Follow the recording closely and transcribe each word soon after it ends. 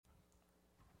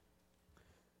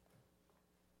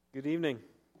Good evening.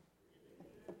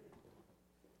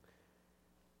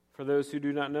 For those who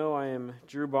do not know, I am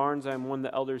Drew Barnes. I am one of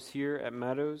the elders here at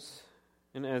Meadows.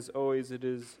 And as always, it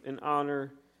is an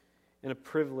honor and a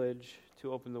privilege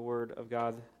to open the Word of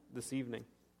God this evening.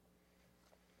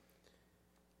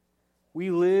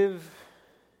 We live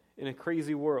in a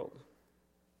crazy world,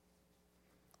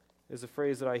 is a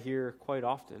phrase that I hear quite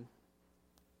often,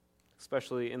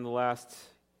 especially in the last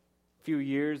few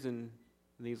years and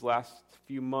these last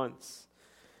few months.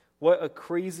 What a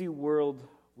crazy world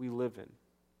we live in.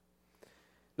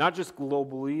 Not just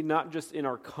globally, not just in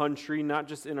our country, not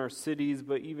just in our cities,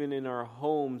 but even in our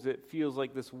homes. It feels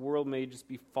like this world may just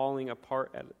be falling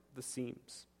apart at the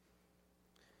seams.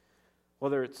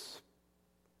 Whether it's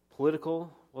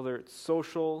political, whether it's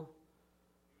social,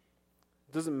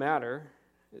 it doesn't matter.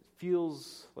 It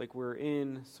feels like we're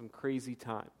in some crazy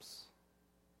times.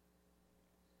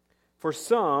 For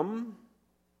some,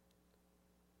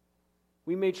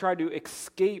 we may try to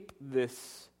escape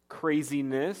this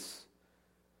craziness,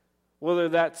 whether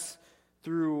that's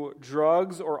through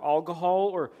drugs or alcohol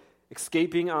or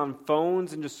escaping on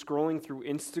phones and just scrolling through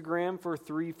Instagram for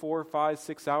 3, 4, 5,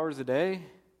 6 hours a day,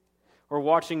 or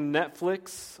watching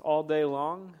Netflix all day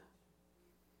long.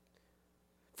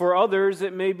 For others,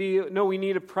 it may be, no, we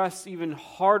need to press even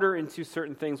harder into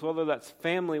certain things, whether that's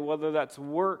family, whether that's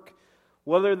work,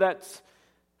 whether that's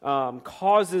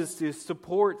causes to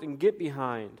support and get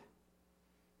behind.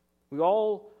 We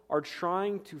all are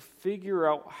trying to figure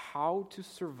out how to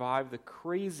survive the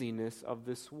craziness of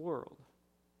this world.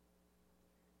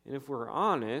 And if we're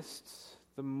honest,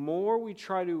 the more we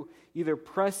try to either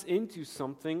press into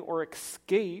something or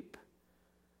escape,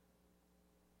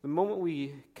 the moment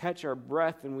we catch our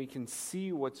breath and we can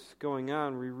see what's going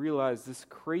on, we realize this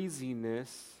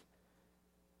craziness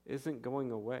isn't going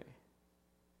away.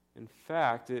 In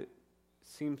fact, it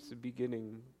seems to be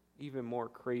getting even more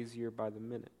crazier by the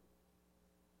minute.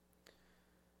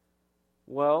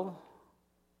 Well,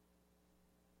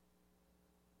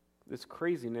 this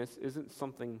craziness isn't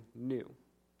something new.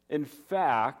 In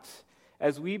fact,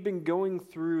 as we've been going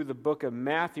through the book of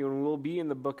Matthew, and we'll be in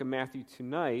the book of Matthew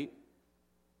tonight,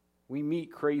 we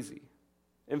meet crazy.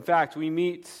 In fact, we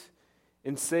meet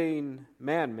insane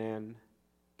madman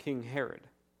King Herod.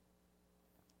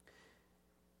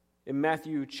 In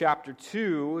Matthew chapter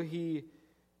 2, he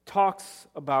talks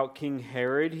about King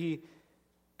Herod. He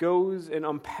goes and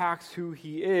unpacks who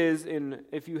he is. And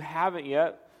if you haven't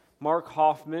yet, Mark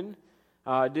Hoffman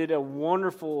did a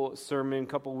wonderful sermon a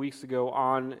couple weeks ago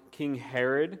on King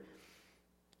Herod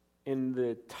and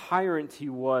the tyrant he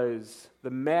was,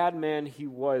 the madman he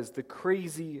was, the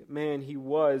crazy man he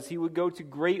was. He would go to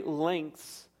great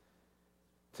lengths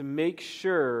to make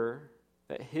sure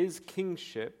that his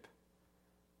kingship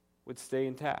would stay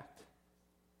intact.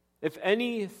 If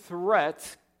any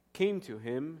threat came to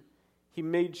him, he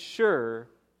made sure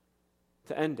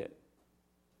to end it.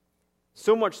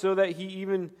 So much so that he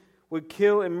even would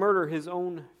kill and murder his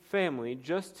own family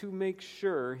just to make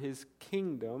sure his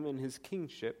kingdom and his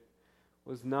kingship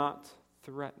was not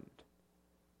threatened.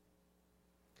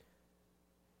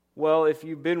 Well, if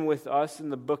you've been with us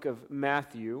in the book of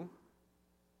Matthew,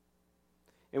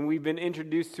 and we've been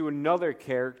introduced to another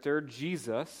character,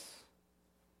 Jesus.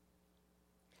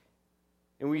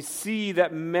 And we see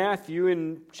that Matthew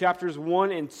in chapters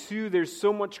 1 and 2, there's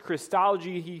so much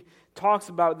Christology. He talks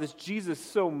about this Jesus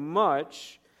so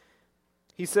much.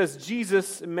 He says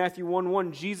Jesus, in Matthew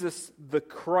 1:1, Jesus the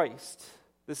Christ.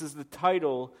 This is the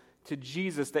title to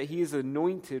Jesus, that he is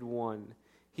anointed one.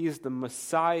 He is the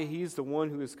Messiah. He is the one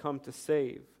who has come to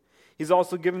save. He's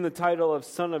also given the title of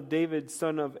Son of David,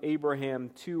 Son of Abraham,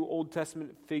 two Old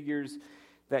Testament figures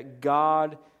that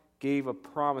God gave a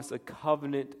promise, a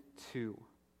covenant to.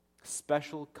 A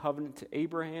special covenant to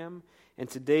Abraham and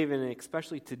to David, and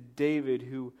especially to David,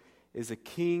 who is a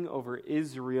king over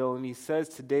Israel. And he says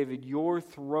to David, your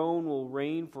throne will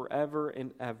reign forever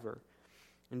and ever.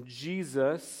 And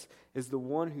Jesus is the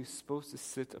one who's supposed to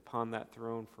sit upon that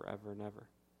throne forever and ever.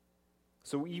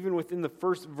 So even within the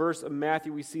first verse of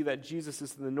Matthew, we see that Jesus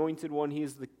is the anointed one. He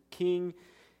is the king.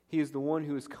 He is the one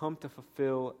who has come to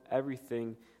fulfill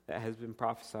everything that has been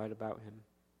prophesied about him.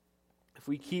 If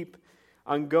we keep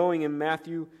on going in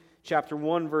Matthew chapter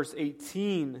 1, verse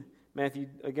 18, Matthew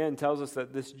again tells us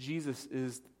that this Jesus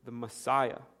is the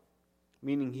Messiah,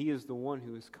 meaning he is the one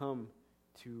who has come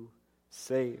to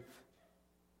save.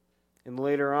 And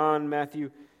later on, Matthew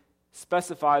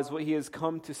specifies what he has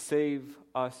come to save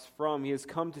us from. He has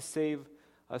come to save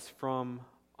us from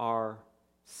our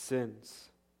sins.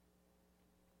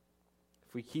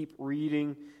 If we keep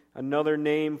reading, another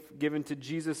name given to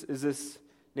Jesus is this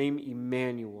name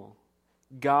Emmanuel.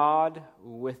 God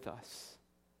with us.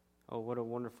 Oh, what a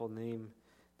wonderful name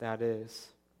that is.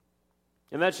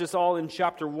 And that's just all in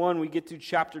chapter 1. We get to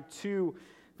chapter 2,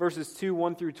 verses 2,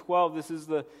 1 through 12. This is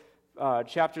the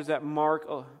chapters that Mark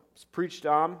preached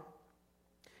on.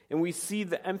 And we see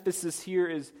the emphasis here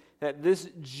is that this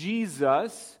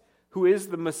Jesus, who is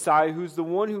the Messiah, who's the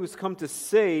one who has come to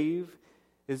save,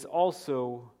 is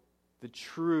also the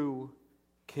true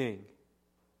king.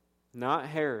 Not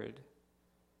Herod,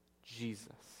 Jesus.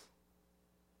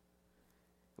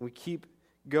 We keep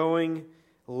going.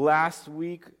 Last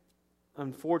week,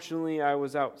 unfortunately, I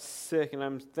was out sick, and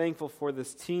I'm thankful for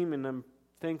this team, and I'm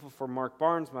thankful for Mark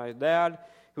Barnes, my dad,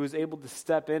 who was able to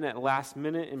step in at last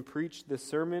minute and preach this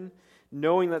sermon,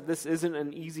 knowing that this isn't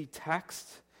an easy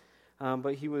text,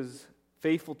 but he was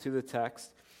faithful to the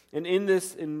text. And in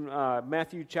this, in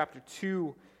Matthew chapter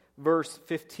 2, verse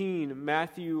 15,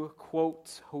 Matthew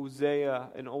quotes Hosea,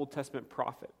 an Old Testament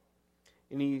prophet.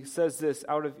 And he says this,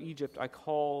 "Out of Egypt I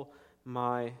call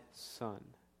my son."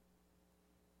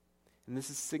 And this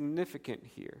is significant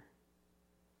here.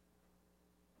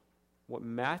 What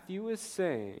Matthew is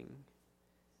saying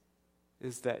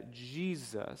is that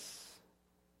Jesus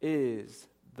is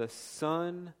the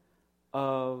Son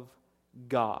of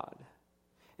God.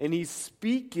 And he's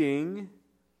speaking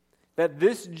that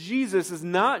this Jesus is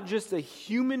not just a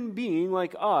human being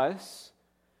like us,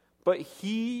 but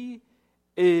he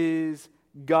is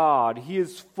God. He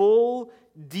is full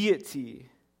deity.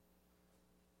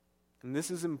 And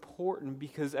this is important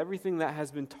because everything that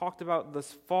has been talked about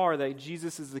thus far, that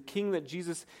Jesus is the king, that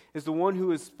Jesus is the one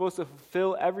who is supposed to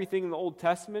fulfill everything in the Old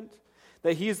Testament,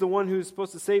 that he is the one who is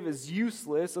supposed to save, is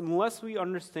useless unless we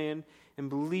understand and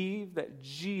believe that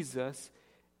Jesus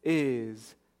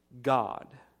is God.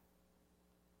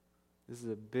 This is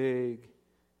a big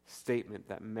statement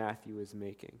that Matthew is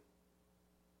making.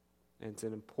 And it's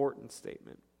an important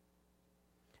statement.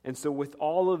 And so with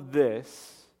all of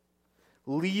this,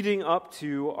 leading up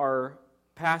to our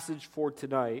passage for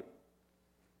tonight,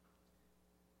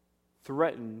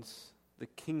 threatens the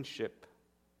kingship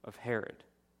of Herod.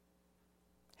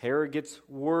 Herod gets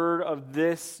word of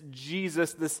this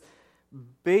Jesus, this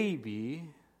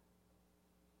baby,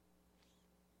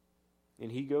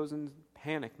 and he goes in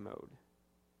panic mode.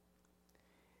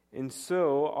 And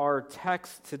so our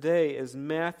text today is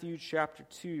Matthew chapter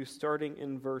 2, starting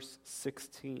in verse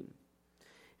 16.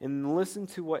 And listen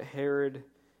to what Herod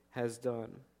has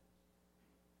done.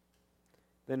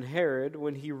 Then Herod,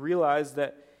 when he realized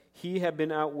that he had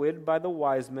been outwitted by the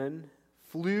wise men,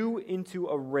 flew into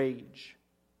a rage.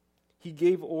 He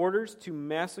gave orders to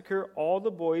massacre all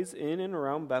the boys in and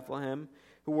around Bethlehem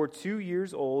who were 2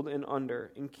 years old and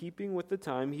under, in keeping with the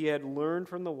time he had learned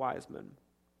from the wise men.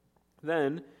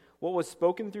 Then, what was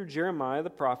spoken through Jeremiah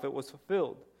the prophet was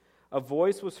fulfilled. A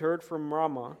voice was heard from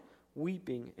Ramah,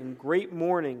 weeping in great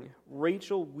mourning,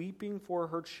 Rachel weeping for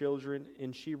her children,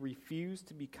 and she refused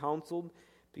to be counseled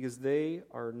because they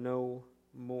are no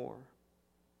more.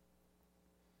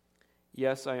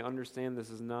 Yes, I understand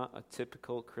this is not a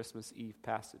typical Christmas Eve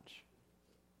passage.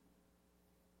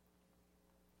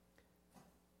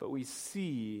 But we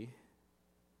see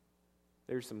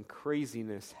there's some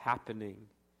craziness happening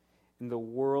in the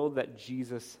world that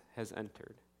Jesus has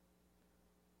entered.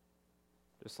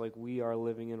 Just like we are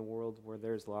living in a world where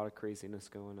there's a lot of craziness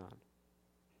going on.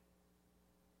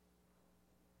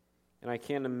 And I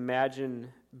can't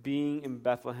imagine being in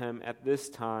Bethlehem at this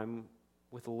time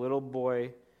with a little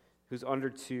boy who's under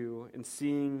 2 and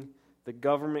seeing the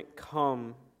government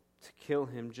come to kill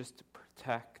him just to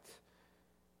protect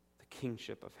the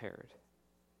kingship of Herod.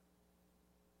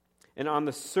 And on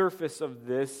the surface of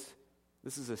this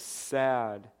is a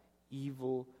sad,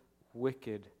 evil,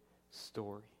 wicked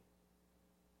story.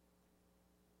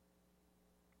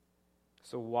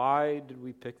 So why did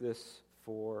we pick this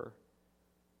for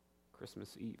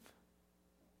Christmas Eve?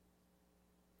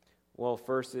 Well,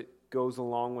 first it goes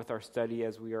along with our study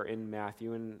as we are in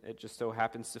Matthew, and it just so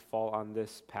happens to fall on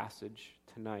this passage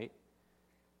tonight.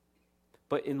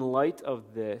 But in light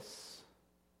of this,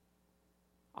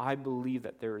 I believe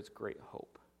that there is great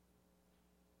hope.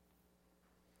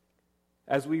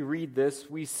 As we read this,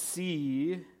 we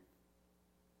see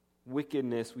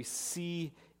wickedness, we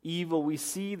see evil, we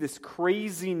see this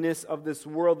craziness of this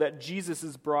world that Jesus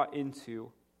is brought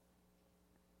into.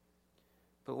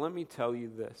 But let me tell you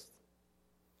this.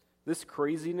 This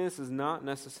craziness is not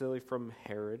necessarily from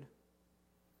Herod.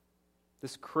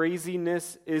 This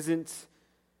craziness isn't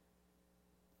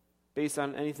based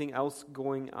on anything else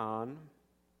going on.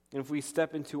 And if we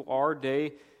step into our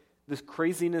day, this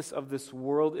craziness of this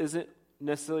world isn't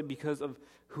necessarily because of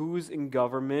who's in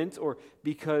government or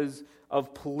because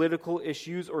of political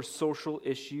issues or social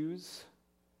issues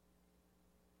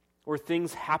or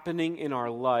things happening in our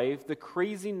life. The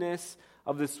craziness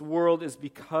of this world is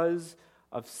because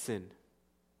of sin.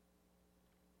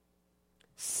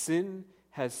 Sin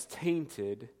has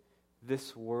tainted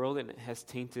this world and it has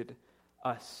tainted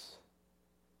us.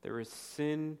 There is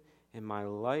sin in my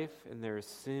life and there is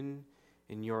sin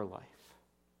in your life.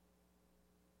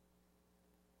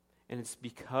 And it's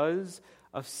because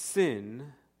of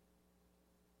sin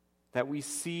that we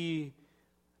see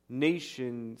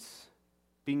nations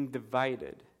being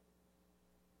divided.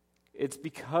 It's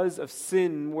because of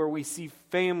sin where we see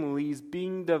families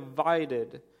being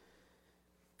divided.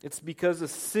 It's because of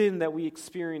sin that we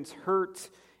experience hurt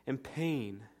and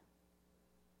pain.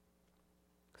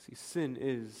 See, sin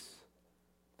is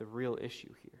the real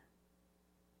issue here.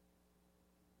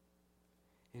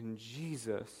 And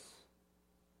Jesus,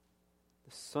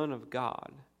 the Son of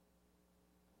God,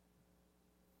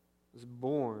 was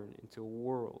born into a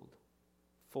world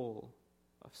full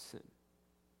of sin.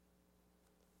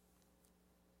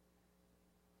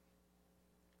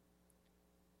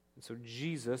 And so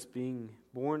Jesus, being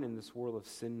born in this world of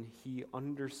sin, he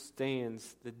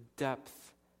understands the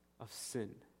depth of sin.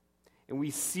 And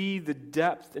we see the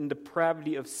depth and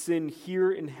depravity of sin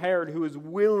here in Herod, who is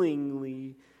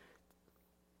willingly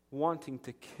wanting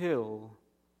to kill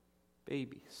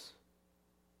babies.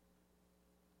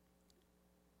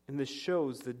 And this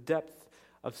shows the depth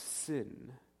of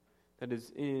sin that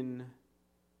is in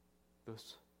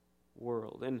this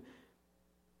world. And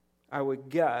I would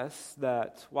guess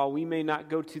that while we may not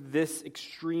go to this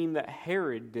extreme that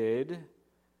Herod did,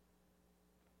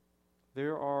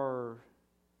 there are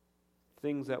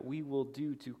things that we will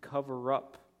do to cover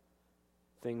up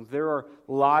things. There are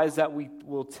lies that we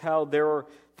will tell. There are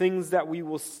things that we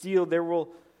will steal.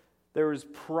 There is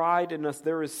pride in us.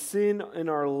 There is sin in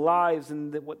our lives.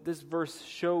 And what this verse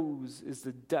shows is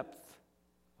the depth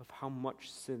of how much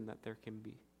sin that there can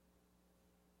be.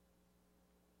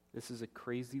 This is a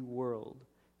crazy world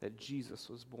that Jesus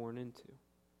was born into.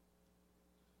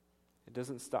 It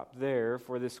doesn't stop there.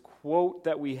 For this quote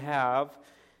that we have,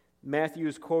 Matthew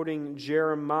is quoting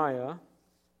Jeremiah.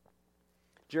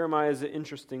 Jeremiah is an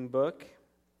interesting book.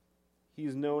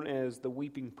 He's known as the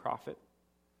weeping prophet.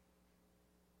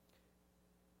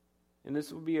 And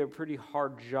this will be a pretty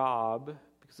hard job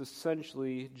because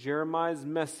essentially Jeremiah's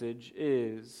message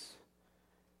is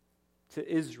to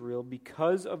Israel,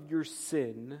 because of your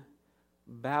sin,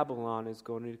 Babylon is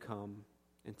going to come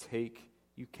and take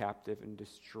you captive and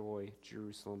destroy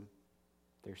Jerusalem,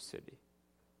 their city.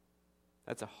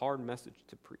 That's a hard message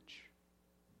to preach.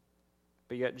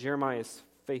 But yet Jeremiah is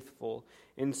faithful.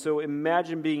 And so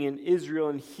imagine being in Israel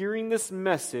and hearing this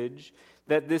message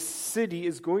that this city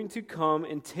is going to come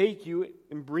and take you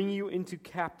and bring you into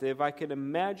captive. I can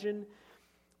imagine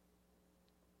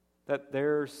that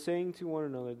they're saying to one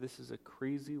another, this is a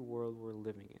crazy world we're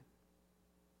living in.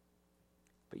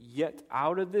 But yet,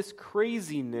 out of this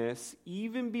craziness,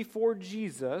 even before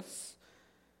Jesus,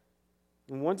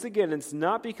 and once again, it's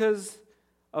not because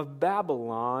of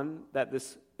Babylon that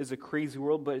this is a crazy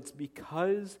world, but it's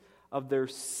because of their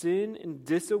sin and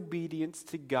disobedience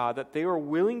to God, that they are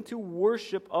willing to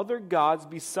worship other gods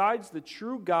besides the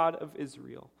true God of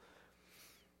Israel.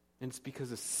 And it's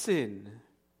because of sin.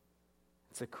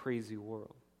 It's a crazy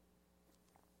world.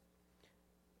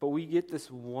 But we get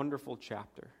this wonderful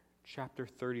chapter, chapter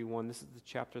 31. This is the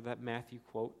chapter that Matthew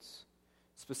quotes,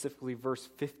 specifically verse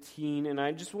 15. And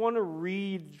I just want to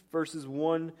read verses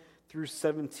 1 through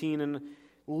 17 and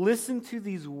listen to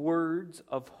these words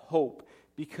of hope.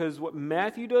 Because what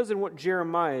Matthew does and what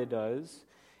Jeremiah does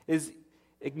is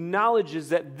acknowledges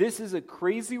that this is a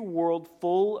crazy world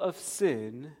full of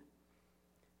sin,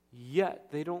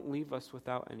 yet they don't leave us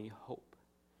without any hope.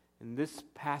 And this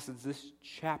passage, this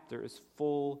chapter is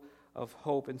full of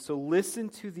hope. And so listen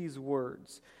to these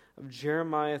words of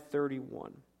Jeremiah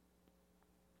 31.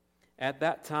 At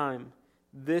that time,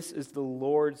 this is the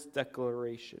Lord's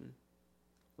declaration.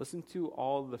 Listen to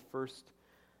all the first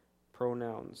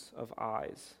pronouns of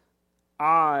I's.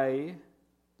 I,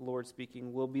 Lord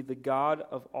speaking, will be the God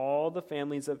of all the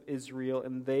families of Israel,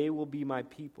 and they will be my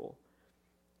people.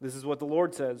 This is what the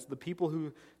Lord says. The people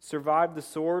who survived the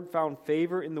sword found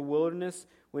favor in the wilderness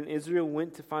when Israel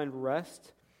went to find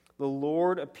rest. The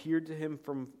Lord appeared to him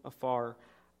from afar.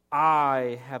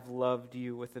 I have loved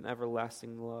you with an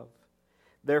everlasting love.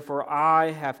 Therefore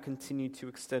I have continued to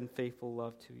extend faithful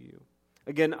love to you.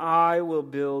 Again, I will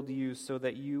build you so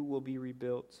that you will be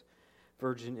rebuilt,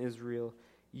 virgin Israel.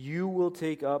 You will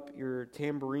take up your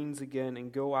tambourines again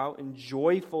and go out in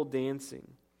joyful dancing.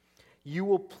 You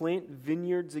will plant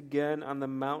vineyards again on the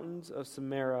mountains of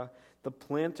Samaria. The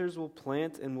planters will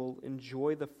plant and will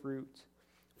enjoy the fruit.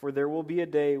 For there will be a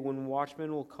day when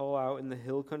watchmen will call out in the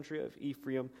hill country of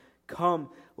Ephraim, Come,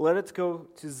 let us go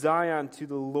to Zion, to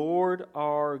the Lord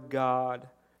our God.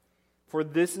 For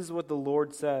this is what the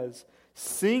Lord says,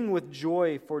 Sing with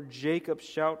joy for Jacob,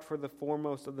 shout for the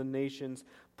foremost of the nations.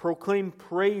 Proclaim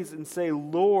praise and say,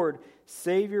 Lord,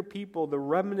 save your people, the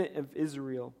remnant of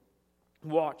Israel.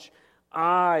 Watch,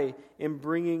 I am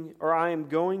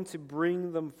going to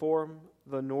bring them from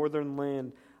the northern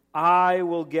land. I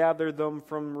will gather them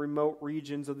from remote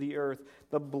regions of the earth.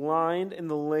 The blind and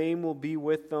the lame will be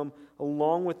with them,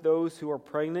 along with those who are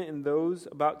pregnant and those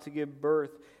about to give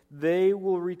birth. They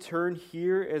will return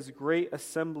here as great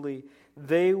assembly.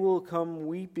 They will come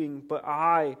weeping, but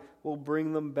I will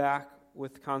bring them back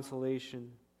with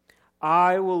consolation.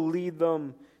 I will lead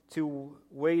them to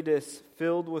Wadis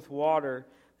filled with water,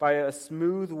 by a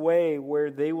smooth way where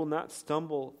they will not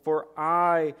stumble. For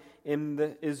I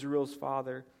am Israel's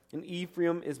father, and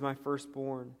Ephraim is my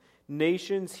firstborn.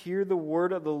 Nations, hear the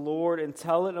word of the Lord and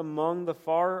tell it among the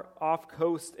far-off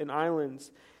coasts and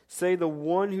islands. Say, the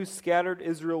one who scattered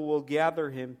Israel will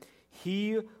gather him.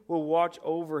 He will watch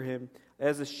over him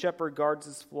as a shepherd guards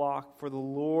his flock. For the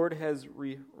Lord has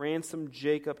ransomed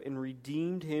Jacob and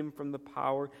redeemed him from the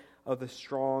power of the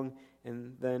strong,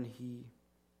 and then he.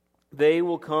 They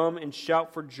will come and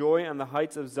shout for joy on the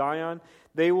heights of Zion.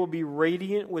 They will be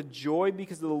radiant with joy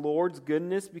because of the Lord's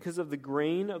goodness, because of the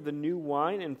grain of the new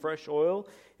wine and fresh oil,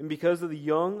 and because of the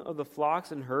young of the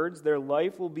flocks and herds. Their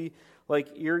life will be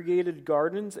like irrigated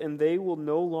gardens, and they will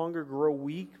no longer grow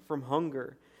weak from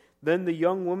hunger. Then the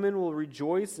young women will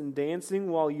rejoice in dancing,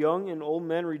 while young and old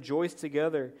men rejoice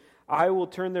together. I will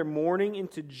turn their mourning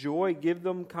into joy, give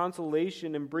them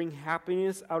consolation, and bring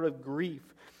happiness out of grief.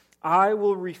 I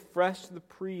will refresh the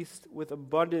priest with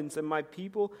abundance, and my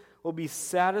people will be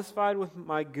satisfied with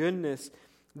my goodness.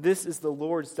 This is the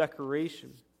Lord's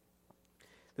declaration.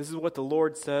 This is what the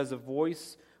Lord says. A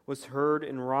voice was heard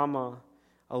in Ramah,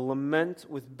 a lament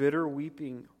with bitter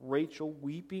weeping. Rachel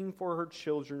weeping for her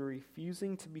children,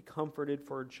 refusing to be comforted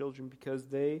for her children because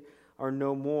they are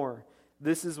no more.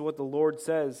 This is what the Lord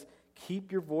says.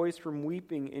 Keep your voice from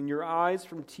weeping and your eyes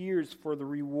from tears, for the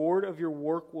reward of your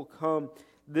work will come.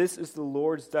 This is the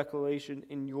Lord's declaration,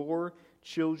 and your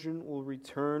children will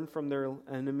return from their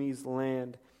enemies'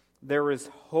 land. There is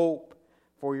hope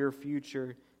for your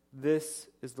future. This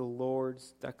is the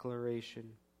Lord's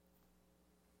declaration.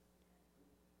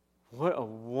 What a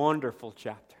wonderful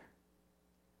chapter.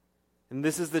 And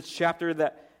this is the chapter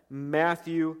that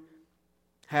Matthew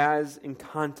has in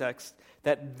context,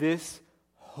 that this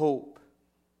hope.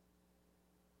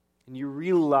 And you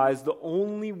realize the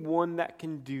only one that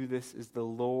can do this is the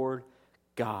Lord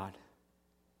God.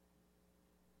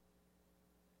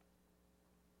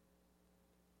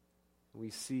 We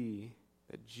see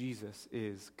that Jesus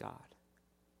is God.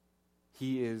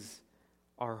 He is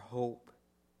our hope.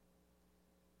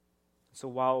 So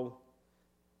while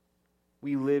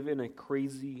we live in a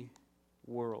crazy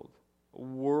world, a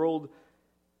world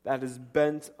that is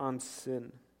bent on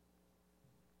sin,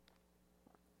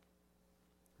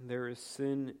 there is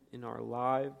sin in our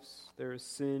lives, there is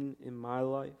sin in my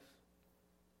life,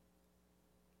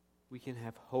 we can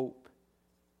have hope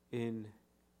in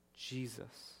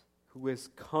Jesus, who has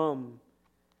come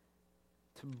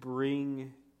to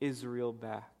bring Israel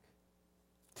back,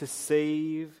 to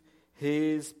save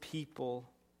his people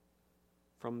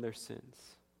from their sins.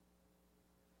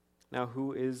 Now,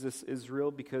 who is this Israel?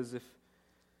 Because if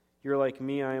you're like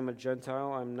me, I am a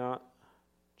Gentile, I'm not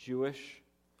Jewish.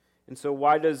 And so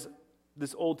why does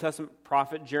this Old Testament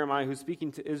prophet, Jeremiah, who's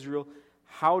speaking to Israel,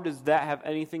 how does that have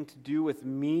anything to do with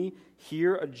me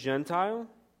here, a Gentile?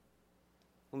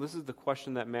 Well, this is the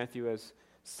question that Matthew has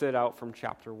set out from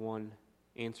chapter 1,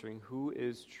 answering, who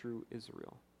is true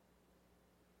Israel?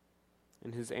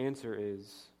 And his answer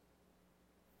is,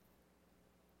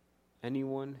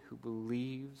 anyone who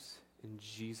believes in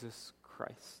Jesus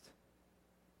Christ,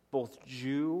 both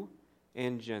Jew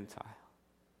and Gentile.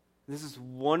 This is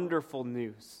wonderful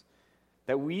news,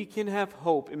 that we can have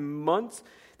hope. In months,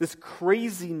 this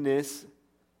craziness,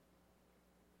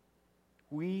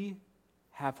 we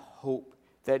have hope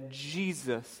that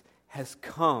Jesus has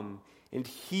come and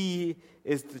he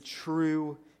is the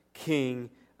true King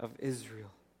of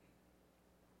Israel.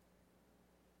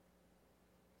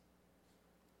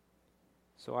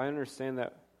 So I understand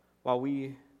that while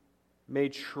we may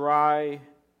try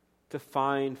to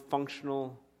find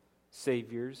functional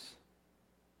saviors,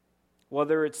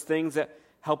 whether it's things that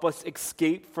help us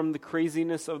escape from the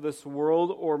craziness of this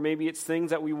world, or maybe it's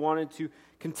things that we wanted to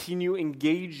continue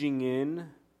engaging in.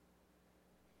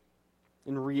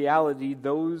 In reality,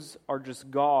 those are just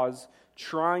gauze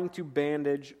trying to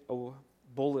bandage a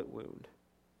bullet wound.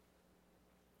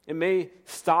 It may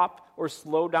stop or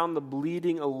slow down the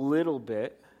bleeding a little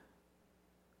bit,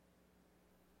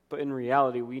 but in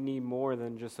reality, we need more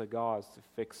than just a gauze to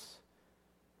fix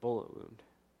a bullet wound.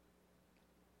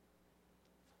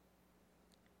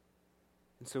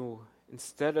 And so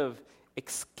instead of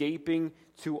escaping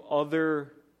to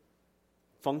other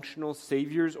functional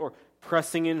saviors or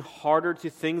pressing in harder to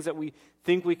things that we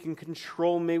think we can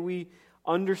control, may we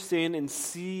understand and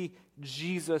see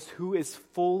Jesus, who is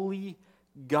fully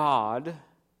God,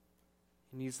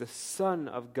 and He's the Son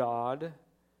of God.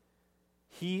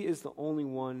 He is the only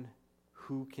one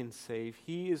who can save.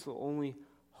 He is the only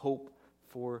hope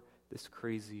for this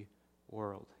crazy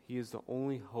world. He is the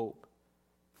only hope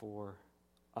for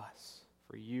us,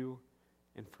 for you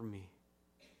and for me.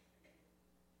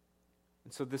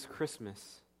 And so this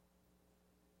Christmas,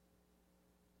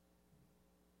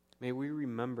 may we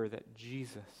remember that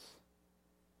Jesus,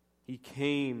 He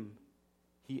came,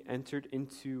 He entered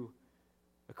into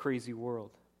a crazy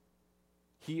world.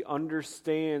 He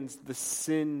understands the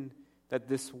sin that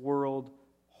this world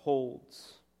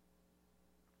holds.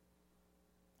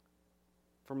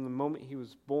 From the moment He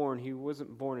was born, He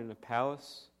wasn't born in a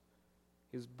palace.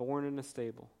 He was born in a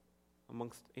stable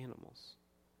amongst animals.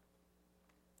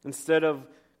 Instead of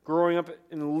growing up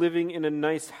and living in a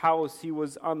nice house, He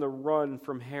was on the run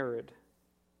from Herod.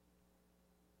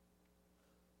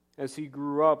 As He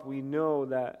grew up, we know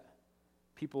that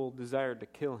people desired to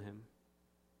kill Him.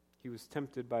 He was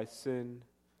tempted by sin,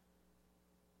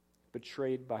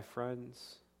 betrayed by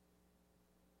friends,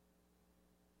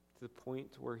 to the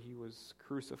point where He was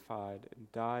crucified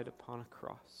and died upon a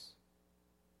cross.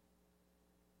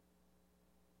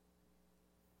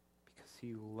 Because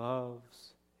He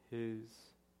loves His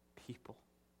people.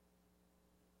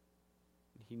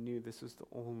 And He knew this was the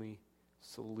only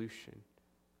solution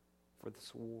for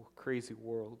this crazy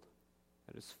world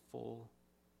that is full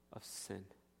of sin.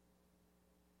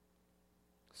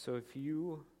 So if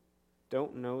you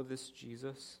don't know this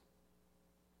Jesus,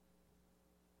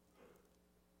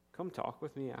 come talk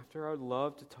with me after. I would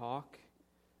love to talk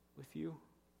with you.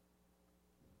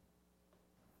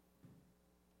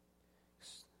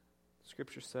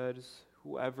 Scripture says,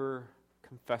 whoever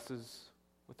confesses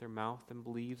with their mouth and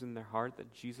believes in their heart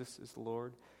that Jesus is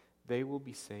Lord, they will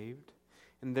be saved.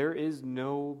 And there is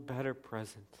no better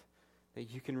present that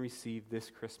you can receive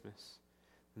this Christmas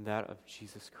than that of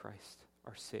Jesus Christ,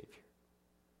 our Savior.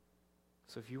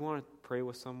 So if you want to pray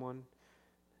with someone,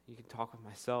 you can talk with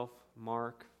myself,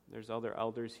 Mark. There's other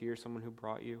elders here, someone who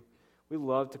brought you. We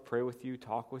love to pray with you,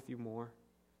 talk with you more.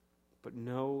 But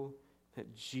know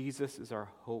that Jesus is our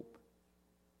hope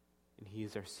and He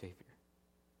is our Savior.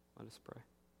 Let us pray.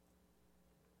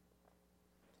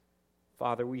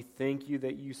 Father, we thank You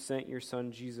that You sent Your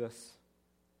Son, Jesus,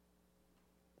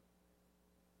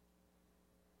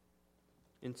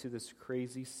 into this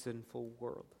crazy, sinful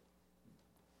world.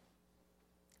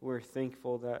 We're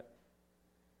thankful that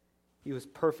He was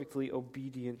perfectly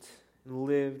obedient and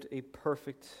lived a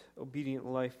perfect, obedient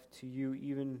life to You,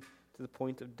 even to the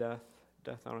point of death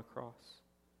on a cross,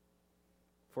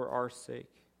 for our sake.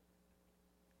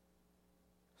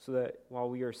 So that while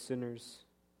we are sinners,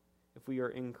 if we are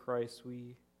in Christ,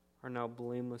 we are now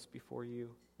blameless before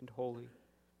You and holy.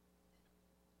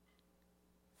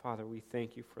 Father, we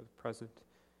thank You for the present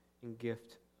and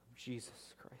gift of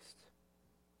Jesus Christ,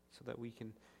 so that we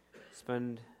can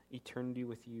spend eternity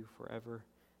with You forever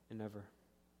and ever.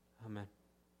 Amen.